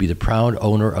 and you could be the proud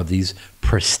owner of these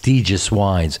prestigious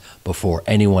wines before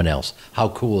anyone else. How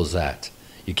cool is that?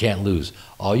 You can't lose.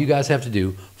 All you guys have to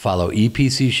do, follow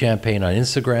EPC Champagne on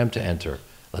Instagram to enter.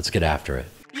 Let's get after it.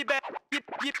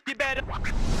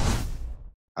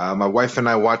 My wife and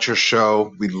I watch your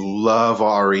show. We love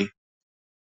Ari.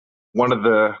 One of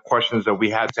the questions that we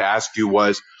had to ask you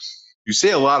was, you say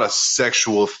a lot of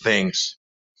sexual things.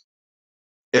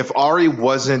 If Ari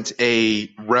wasn't a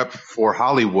rep for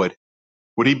Hollywood,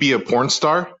 would he be a porn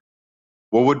star?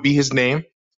 What would be his name?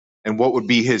 And what would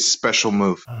be his special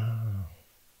move?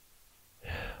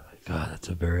 God, that's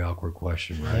a very awkward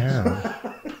question, right? Yeah.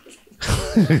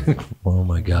 Oh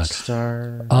my God.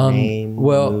 Star, name,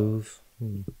 move.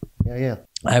 Yeah.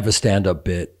 I have a stand-up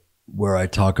bit where I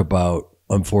talk about,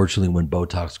 unfortunately, when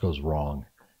Botox goes wrong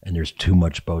and there's too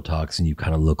much Botox and you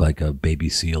kind of look like a baby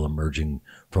seal emerging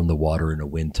from the water in a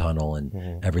wind tunnel,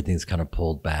 and everything's kind of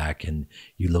pulled back, and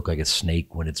you look like a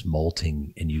snake when it's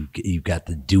molting, and you've got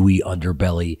the dewy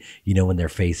underbelly, when their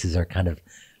faces are kind of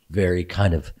very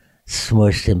kind of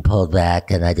smushed and pulled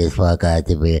back, and I just walk out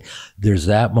to me. There's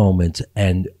that moment,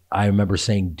 and I remember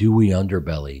saying dewy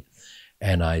underbelly,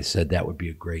 and I said that would be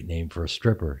a great name for a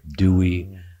stripper.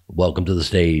 Dewy, welcome to the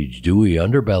stage, dewy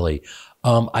underbelly.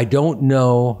 I don't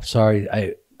know.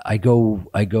 Sorry, I go.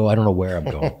 I don't know where I'm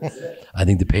going. I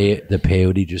think the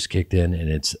peyote just kicked in, and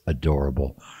it's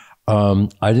adorable.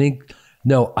 I think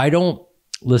I don't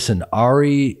listen.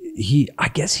 Ari, I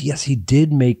guess yes, he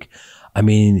did make. I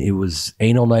mean, it was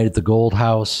anal night at the Gold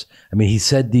House. I mean, he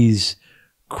said these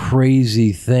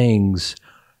crazy things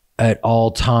at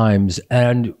all times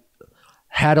and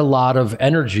had a lot of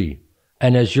energy.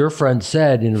 And as your friend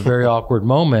said, in a very awkward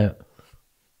moment,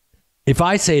 if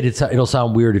I say it, it'll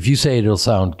sound weird. If you say it, it'll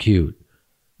sound cute.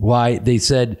 Why? They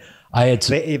said,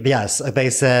 They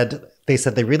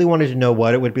said they really wanted to know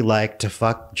what it would be like to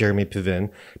fuck Jeremy Piven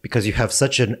because you have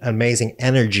such an amazing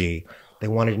energy. They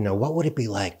wanted to know what would it be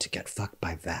like to get fucked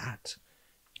by that.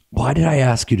 Why did I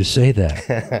ask you to say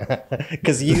that?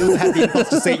 Because you had the impulse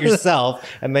to say it yourself,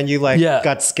 and then you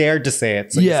got scared to say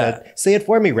it. So you said, "Say it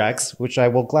for me, Rex," which I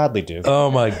will gladly do.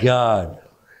 Oh my God!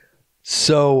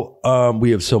 So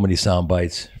we have so many sound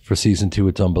bites for season 2.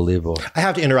 It's unbelievable. I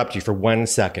have to interrupt you for 1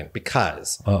 second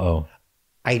because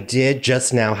I did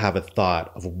just now have a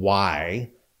thought of why,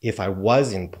 if I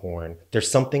was in porn,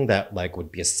 there's something that like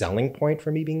would be a selling point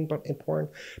for me being in porn.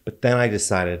 But then I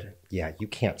decided, yeah, you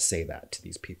can't say that to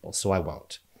these people, so I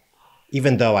won't.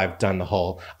 Even though I've done the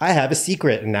whole, I have a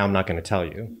secret and now I'm not going to tell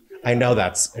you. I know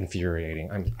that's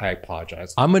infuriating. I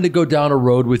apologize. I'm going to go down a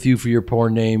road with you for your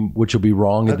porn name, which will be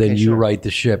wrong, and then you write the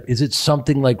ship. Is it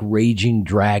something like Raging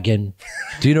Dragon?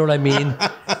 Do you know what I mean?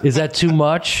 Is that too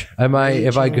much?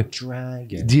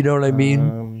 Dragon. Do you know what I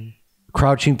mean?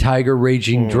 Crouching Tiger,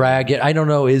 Raging Dragon. I don't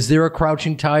know. Is there a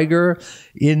Crouching Tiger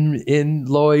in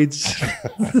Lloyd's?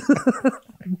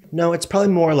 No, it's probably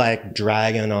more like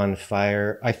Dragon on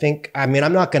Fire. I'm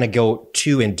not going to go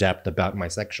too in depth about my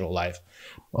sexual life,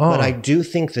 but I do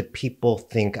think that people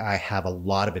think I have a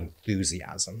lot of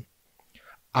enthusiasm.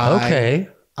 I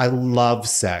love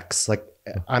sex. Like,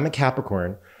 I'm a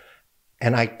Capricorn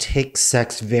and I take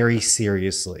sex very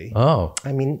seriously. Oh.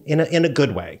 I mean, in a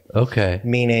good way. Okay.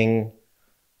 Meaning,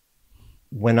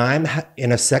 when I'm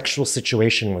in a sexual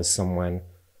situation with someone,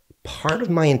 part of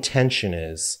my intention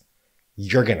is,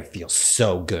 you're going to feel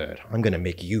so good. I'm going to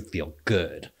make you feel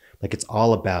good. Like, it's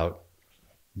all about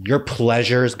your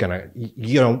pleasure is going to,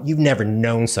 you've never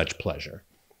known such pleasure.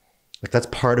 Like, that's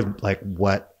part of like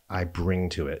what I bring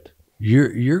to it.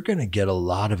 You're going to get a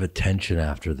lot of attention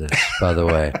after this, by the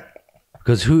way,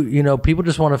 because people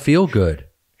just want to feel good.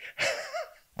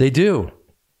 They do.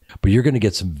 But you're going to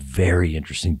get some very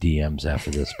interesting DMs after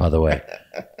this, by the way.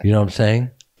 You know what I'm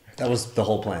saying? That was the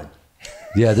whole plan.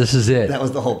 Yeah, this is it. That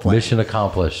was the whole plan. Mission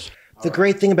accomplished. The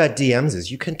great thing about DMs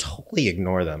is you can totally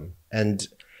ignore them. And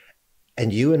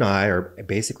you and I are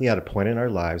basically at a point in our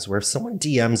lives where if someone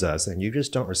DMs us and you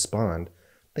just don't respond,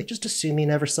 they just assume you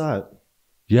never saw it.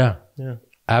 Yeah. Yeah.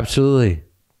 Absolutely.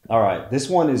 All right. This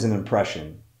one is an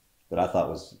impression that I thought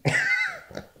was...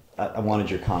 I wanted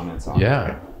your comments on it.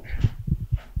 Yeah.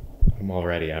 I'm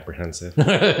already apprehensive.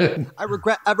 I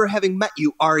regret ever having met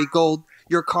you, Ari Gold.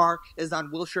 Your car is on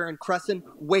Wilshire and Crescent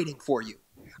waiting for you.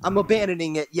 I'm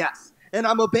abandoning it, yes. And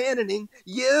I'm abandoning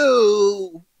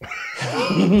you.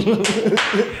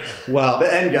 Well, the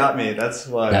end got me. That's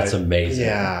why. That's amazing.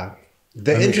 Yeah.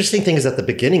 The interesting thing is at the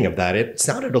beginning of that, it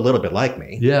sounded a little bit like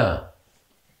me. Yeah.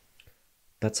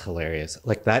 That's hilarious.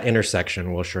 Like, that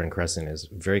intersection, Wilshire and Crescent, is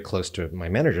very close to my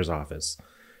manager's office.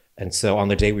 And so on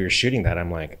the day we were shooting that, I'm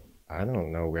like, I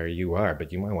don't know where you are,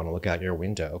 but you might want to look out your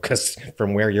window, because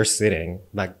from where you're sitting,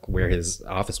 like where his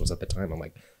office was at the time, I'm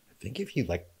like, I think if you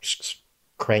like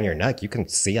crane your neck, you can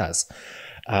see us.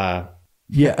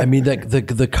 Yeah, I mean,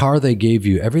 the car they gave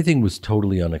you, everything was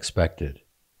totally unexpected.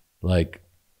 Like,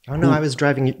 oh no, I was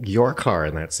driving your car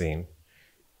in that scene.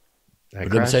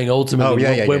 But I'm saying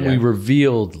ultimately, when we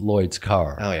revealed Lloyd's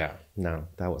car. Oh yeah, no,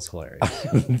 that was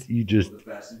hilarious. You just,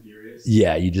 Fast and Furious.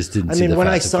 Yeah, you just didn't. I mean, when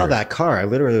I saw that car, I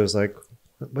literally was like,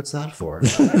 "What's that for?"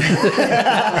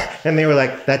 And they were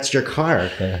like, "That's your car."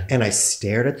 And I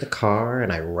stared at the car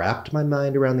and I wrapped my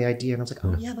mind around the idea, and I was like,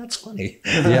 "Oh yeah, that's funny."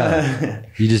 Yeah,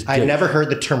 I never heard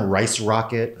the term rice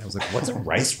rocket. I was like, "What's a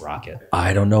rice rocket?"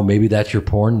 I don't know. Maybe that's your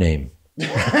porn name. Maybe,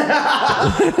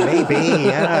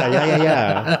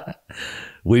 yeah.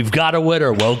 We've got a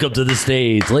winner. Welcome to the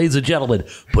stage, ladies and gentlemen.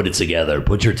 Put it together.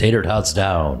 Put your tater tots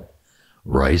down.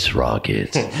 Rice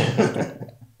rocket.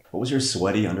 What was your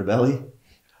sweaty underbelly?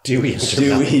 Dewy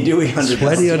underbelly. Dewy underbelly.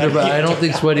 Sweaty underbelly. I don't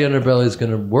think sweaty underbelly is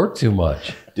going to work too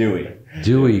much. Dewy,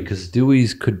 because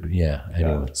dewies could. Yeah.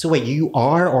 Anyway. So wait, you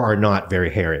are or are not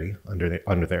very hairy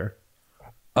under there?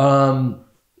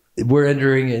 We're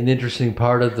entering an interesting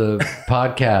part of the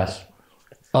podcast.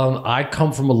 I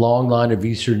come from a long line of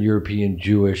Eastern European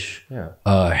Jewish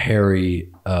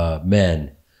hairy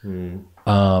men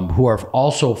who are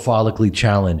also follically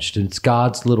challenged, and it's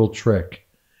God's little trick.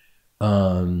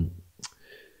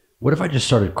 What if I just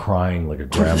started crying like a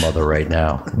grandmother right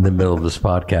now in the middle of this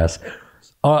podcast?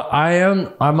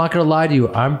 I'm not going to lie to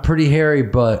you. I'm pretty hairy,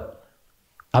 but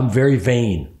I'm very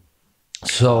vain.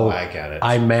 So I get it.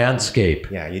 I manscape.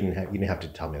 Yeah, you didn't have to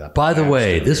tell me that. By the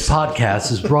way, this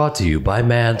podcast is brought to you by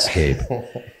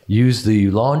Manscaped. Use the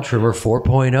lawn trimmer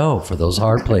 4.0 for those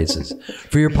hard places.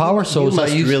 For your power source, You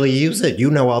must really use it.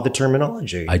 You know all the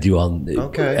terminology. I do.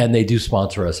 Okay. And they do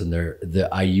sponsor us, and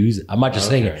I use it. I'm not just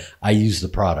saying it. I use the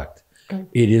product. Okay.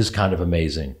 It is kind of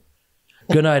amazing.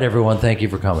 Good night, everyone. Thank you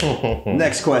for coming.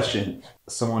 Next question.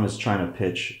 Someone is trying to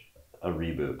pitch a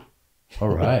reboot. All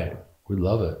right. We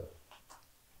love it.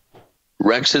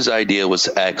 Rex's idea was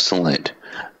excellent.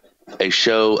 A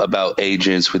show about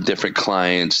agents with different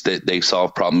clients that they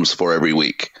solve problems for every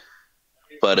week.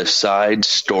 But a side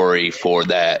story for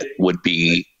that would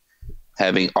be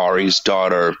having Ari's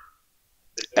daughter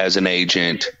as an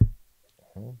agent,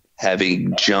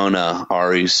 having Jonah,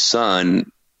 Ari's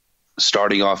son,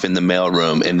 starting off in the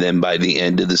mailroom, and then by the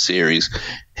end of the series,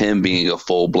 him being a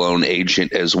full-blown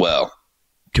agent as well.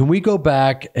 Can we go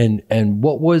back and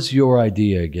what was your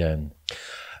idea again?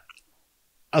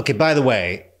 Okay, by the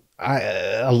way,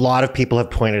 a lot of people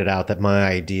have pointed out that my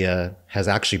idea has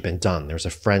actually been done. There's a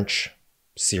French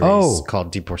series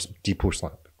called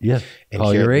Depourslap. Yeah,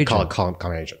 call your agent. Call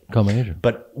my agent. Call my agent.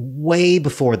 But way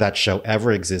before that show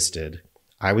ever existed,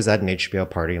 I was at an HBO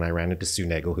party and I ran into Sue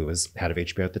Nagel, who was head of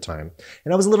HBO at the time.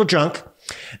 And I was a little drunk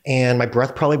and my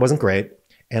breath probably wasn't great.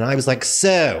 And I was like,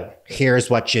 so here's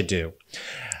what you do.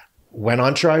 When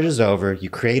Entourage is over,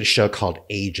 you create a show called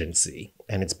Agency.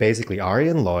 And it's basically Ari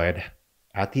and Lloyd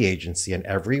at the agency. And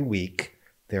every week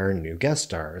there are new guest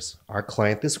stars. Our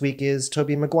client this week is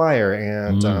Tobey Maguire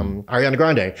and Ariana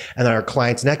Grande. And then our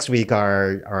clients next week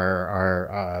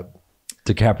are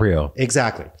DiCaprio.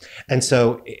 Exactly. And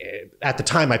so at the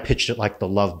time I pitched it like the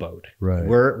Love Boat. Right.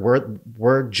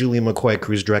 We're Julie McCoy,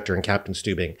 cruise director, and Captain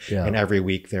Stubing. Yeah. And every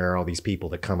week there are all these people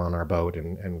that come on our boat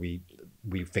and we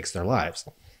fix their lives.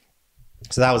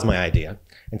 So that was my idea.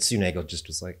 And Sue Nagel just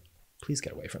was like, please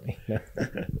get away from me.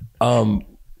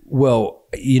 Well,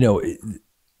 you know,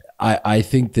 I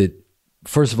think that,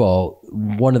 first of all,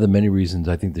 one of the many reasons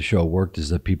I think the show worked is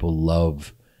that people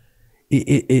love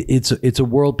it's a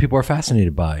world people are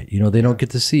fascinated by. You know, they don't get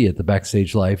to see it, the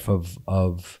backstage life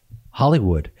of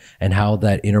Hollywood and how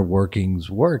that inner workings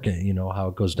work and, you know, how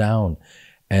it goes down.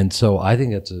 And so I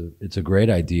think it's a great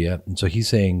idea. And so he's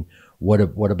saying,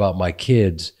 what about my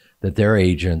kids, that they're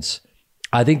agents?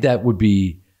 I think that would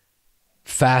be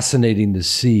fascinating to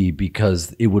see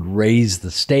because it would raise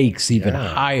the stakes even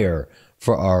higher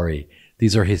for Ari.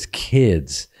 These are his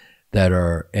kids that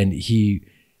are, and he,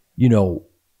 you know,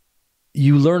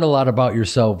 you learn a lot about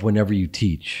yourself whenever you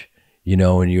teach, you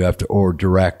know, and you have to, or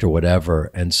direct or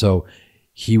whatever. And so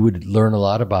he would learn a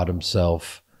lot about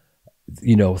himself,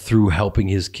 you know, through helping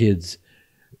his kids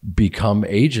become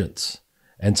agents.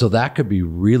 And so that could be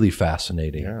really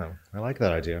fascinating. Yeah, I like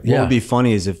that idea. What would be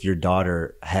funny is if your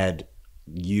daughter had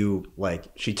you, like,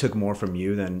 she took more from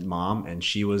you than mom, and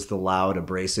she was the loud,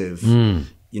 abrasive,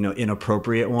 you know,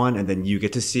 inappropriate one, and then you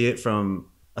get to see it from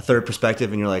a third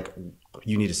perspective, and you're like,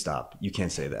 you need to stop. You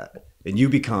can't say that. And you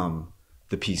become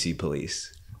the PC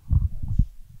police.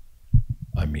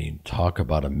 I mean, talk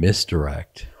about a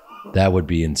misdirect. That would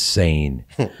be insane.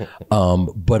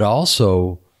 But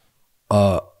also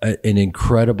an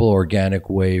incredible organic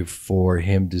way for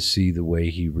him to see the way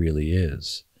he really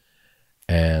is.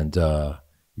 And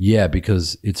yeah,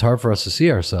 because it's hard for us to see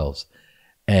ourselves.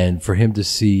 And for him to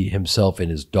see himself in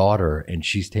his daughter and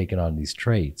she's taken on these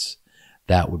traits,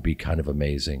 that would be kind of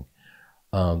amazing.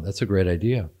 That's a great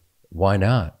idea. Why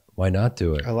not? Why not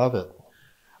do it? I love it.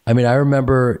 I mean, I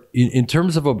remember in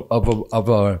terms of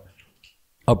a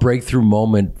breakthrough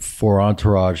moment for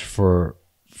Entourage for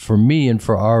me and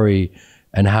for Ari,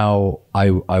 and how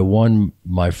I won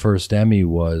my first Emmy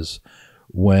was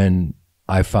when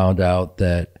I found out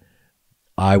that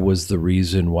I was the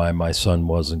reason why my son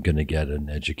wasn't going to get an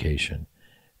education,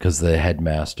 because the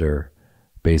headmaster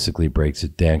basically breaks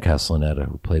it. Dan Castellaneta,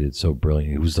 who played it so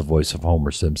brilliantly, who's the voice of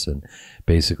Homer Simpson,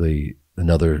 basically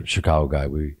another Chicago guy.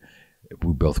 We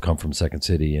both come from Second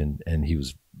City, and he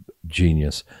was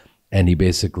genius. And he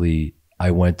basically, I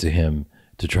went to him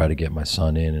to try to get my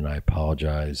son in, and I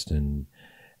apologized, and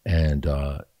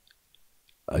I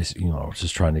was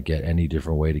just trying to get any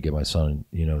different way to get my son,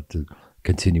 to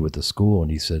continue with the school.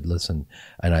 And he said, listen,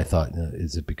 and I thought,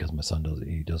 is it because my son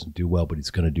doesn't do well, but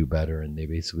he's going to do better? And they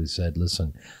basically said,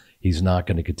 listen, he's not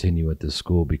going to continue at this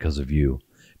school because of you,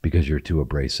 because you're too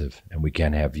abrasive, and we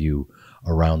can't have you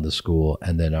around the school.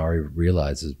 And then Ari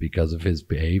realizes because of his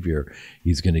behavior,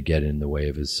 he's going to get in the way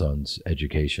of his son's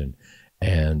education,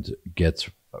 and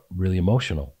gets really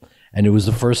emotional. And it was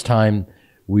the first time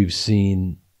we've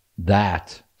seen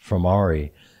that from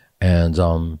Ari. And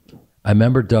I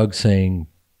remember Doug saying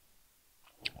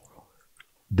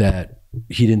that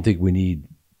he didn't think we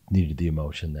needed the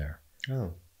emotion there.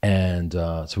 Oh. And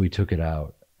so we took it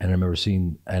out. And I remember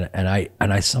seeing, and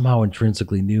I somehow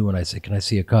intrinsically knew, and I said, can I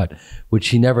see a cut? Which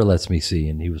he never lets me see.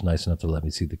 And he was nice enough to let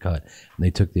me see the cut. And they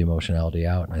took the emotionality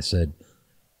out. And I said,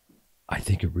 I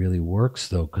think it really works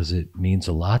though, because it means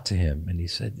a lot to him. And he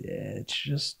said, yeah, it's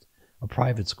just a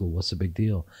private school. What's the big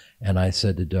deal? And I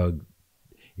said to Doug,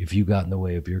 if you got in the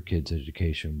way of your kid's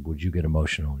education, would you get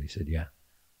emotional? And he said, yeah.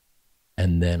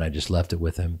 And then I just left it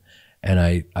with him.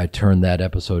 And I turned that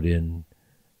episode in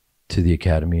to the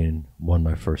Academy and won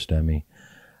my first Emmy.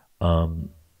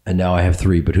 And now I have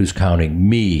 3, but who's counting?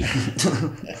 Me.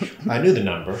 I knew the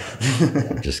number.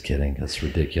 Just kidding. That's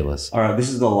ridiculous. All right, this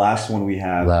is the last one we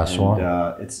have. Last one.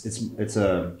 It's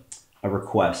a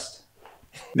request.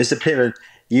 Mr. Piven,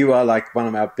 you are like one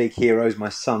of our big heroes. My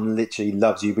son literally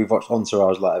loves you. We've watched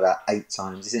Entourage like about 8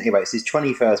 times. Anyway, it's his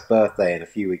 21st birthday in a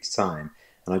few weeks' time.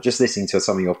 And I'm just listening to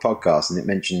some of your podcasts, and it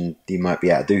mentioned you might be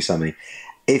able to do something.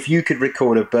 If you could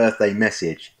record a birthday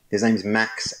message, his name's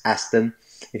Max Aston.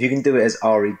 If you can do it as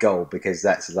Ari Gold, because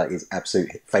that's like his absolute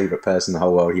favourite person in the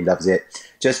whole world, he loves it.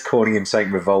 Just calling him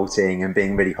something revolting and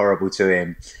being really horrible to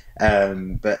him.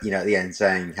 But, at the end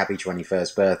saying, happy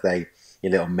 21st birthday,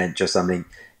 you little mensch or something.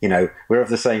 We're of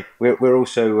the same, we're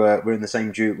also, we're in the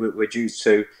same we're Jews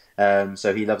too.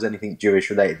 So he loves anything Jewish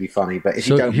related to be funny. But if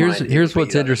you don't mind, here's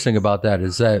what's interesting about that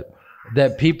is that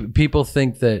people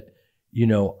think that,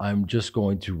 I'm just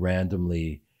going to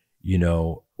randomly,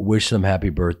 wish them happy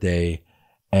birthday.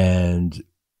 And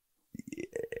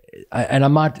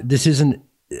I'm not, this isn't,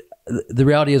 the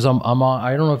reality is I'm on,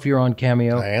 I don't know if you're on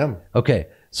Cameo. I am. Okay.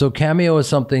 So Cameo is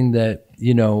something that,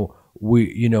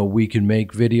 we can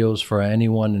make videos for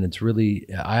anyone. And it's really,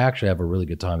 I actually have a really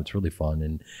good time. It's really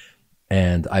fun.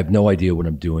 And I have no idea what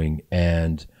I'm doing.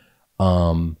 And,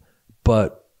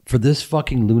 but for this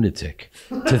fucking lunatic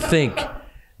to think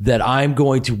that I'm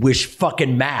going to wish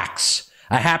fucking Max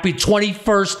a happy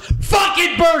 21st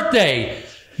fucking birthday.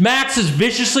 Max is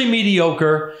viciously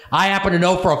mediocre. I happen to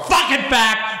know for a fucking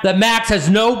fact that Max has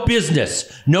no business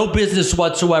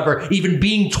whatsoever, even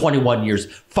being 21 years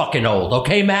fucking old.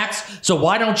 Okay, Max? So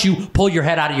why don't you pull your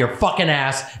head out of your fucking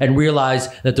ass and realize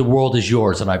that the world is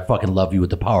yours and I fucking love you with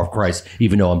the power of Christ,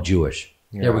 even though I'm Jewish.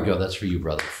 Yeah. There we go. That's for you,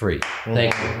 brother. Free.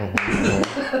 Thank you.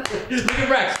 Look at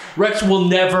Rex. Rex will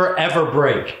never, ever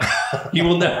break. He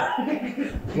will never.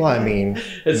 Well, I mean,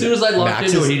 as soon as I locked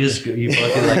into it, he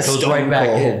fucking like goes right back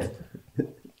in.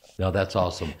 No, that's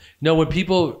awesome. No, when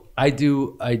people, I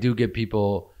do get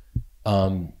people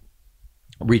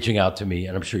reaching out to me,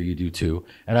 and I'm sure you do too.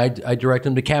 And I direct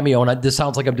them to Cameo, and this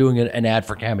sounds like I'm doing an ad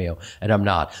for Cameo, and I'm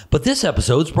not. But this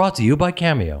episode is brought to you by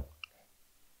Cameo.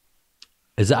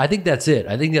 I think that's it.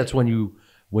 I think that's when you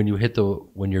hit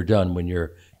when you're done, when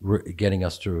you're getting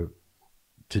us to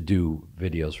do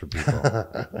videos for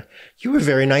people. You were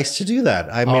very nice to do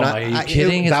that. I mean, are you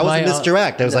kidding? That was a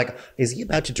misdirect. I was like, is he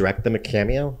about to direct them a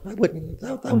Cameo? I wouldn't.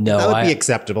 That would be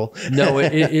acceptable. No,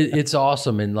 it's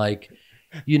awesome. And like,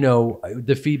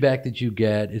 the feedback that you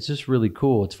get, it's just really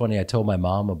cool. It's funny. I told my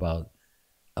mom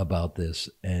about this,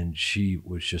 and she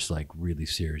was just like really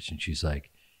serious. And she's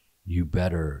like, you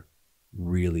better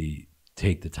really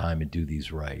take the time and do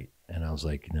these right. And I was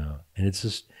like, no. And it's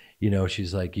just,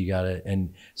 she's like, you gotta.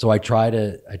 And so I try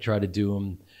to do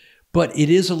them, but it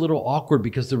is a little awkward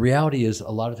because the reality is a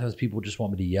lot of times people just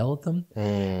want me to yell at them.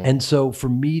 And so for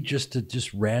me just to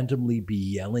randomly be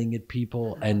yelling at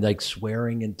people and like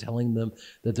swearing and telling them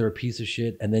that they're a piece of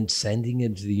shit and then sending it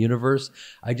into the universe,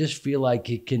 I just feel like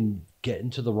it can get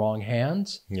into the wrong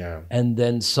hands. Yeah. And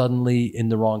then suddenly in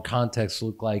the wrong context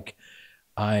look like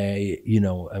I,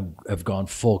 have gone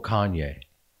full Kanye.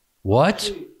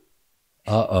 What?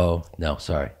 Uh-oh. No,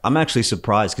 sorry. I'm actually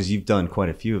surprised because you've done quite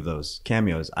a few of those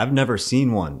cameos. I've never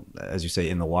seen one, as you say,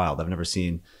 in the wild. I've never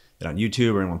seen it on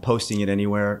YouTube or anyone posting it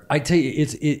anywhere. I tell you,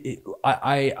 it's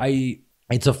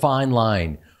a fine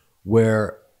line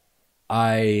where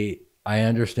I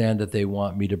understand that they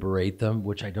want me to berate them,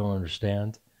 which I don't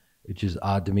understand, which is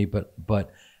odd to me. But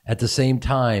at the same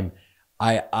time,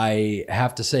 I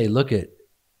have to say, look at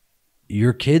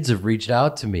your kids have reached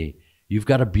out to me. You've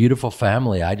got a beautiful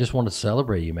family. I just want to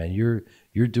celebrate you, man.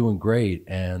 You're doing great.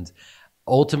 And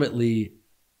ultimately,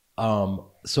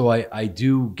 so I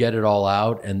do get it all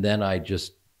out. And then I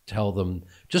just tell them,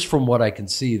 just from what I can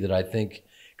see, that I think,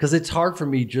 because it's hard for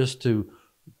me just to,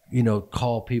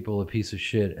 call people a piece of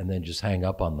shit and then just hang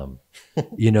up on them.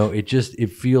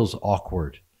 It feels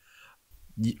awkward.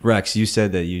 Rex, you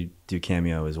said that you do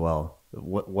Cameo as well.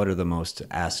 What are the most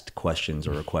asked questions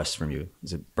or requests from you?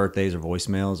 Is it birthdays or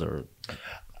voicemails or?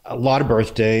 A lot of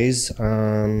birthdays.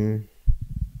 Yeah,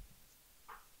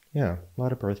 a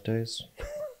lot of birthdays.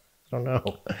 I don't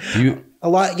know. A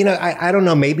lot, I don't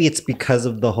know. Maybe it's because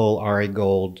of the whole Ari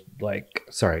Gold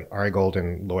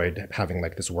and Lloyd having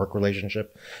like this work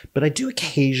relationship. But I do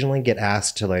occasionally get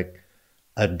asked to like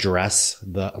address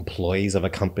the employees of a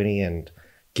company and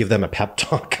give them a pep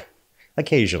talk.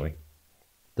 Occasionally.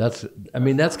 That's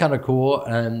kind of cool.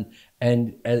 And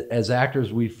as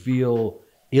actors, we feel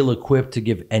ill-equipped to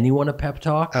give anyone a pep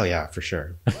talk. Oh yeah, for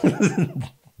sure.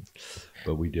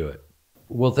 But we do it.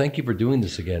 Well, thank you for doing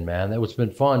this again, man. That was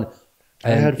been fun.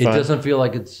 And I had fun. It doesn't feel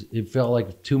like it felt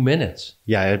like 2 minutes.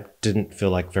 Yeah, it didn't feel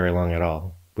like very long at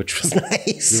all, which was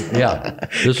nice. Yeah.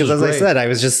 Because as I said, I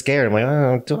was just scared. I'm like,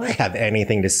 oh, do I have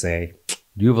anything to say?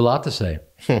 You have a lot to say.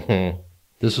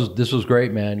 This was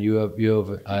great, man. We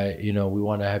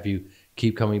want to have you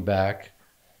keep coming back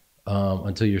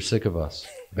until you're sick of us.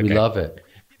 We love it.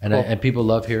 And Cool. and people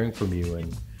love hearing from you,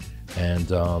 and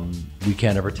we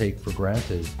can't ever take for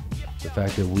granted the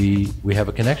fact that we have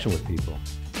a connection with people.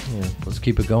 Yeah. Let's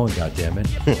keep it going, goddammit.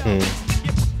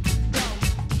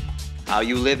 How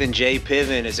You Live in J.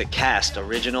 Piven is a Cast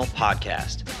original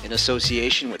podcast in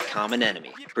association with Common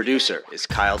Enemy. Producer is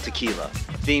Kyle Tequila.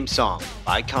 Theme song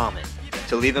by Common.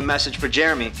 To leave a message for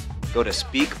Jeremy, go to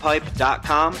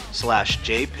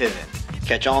speakpipe.com/jpiven.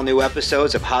 Catch all new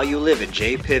episodes of How You Live in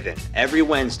J. Piven every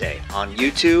Wednesday on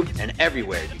YouTube and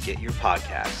everywhere you get your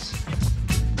podcasts.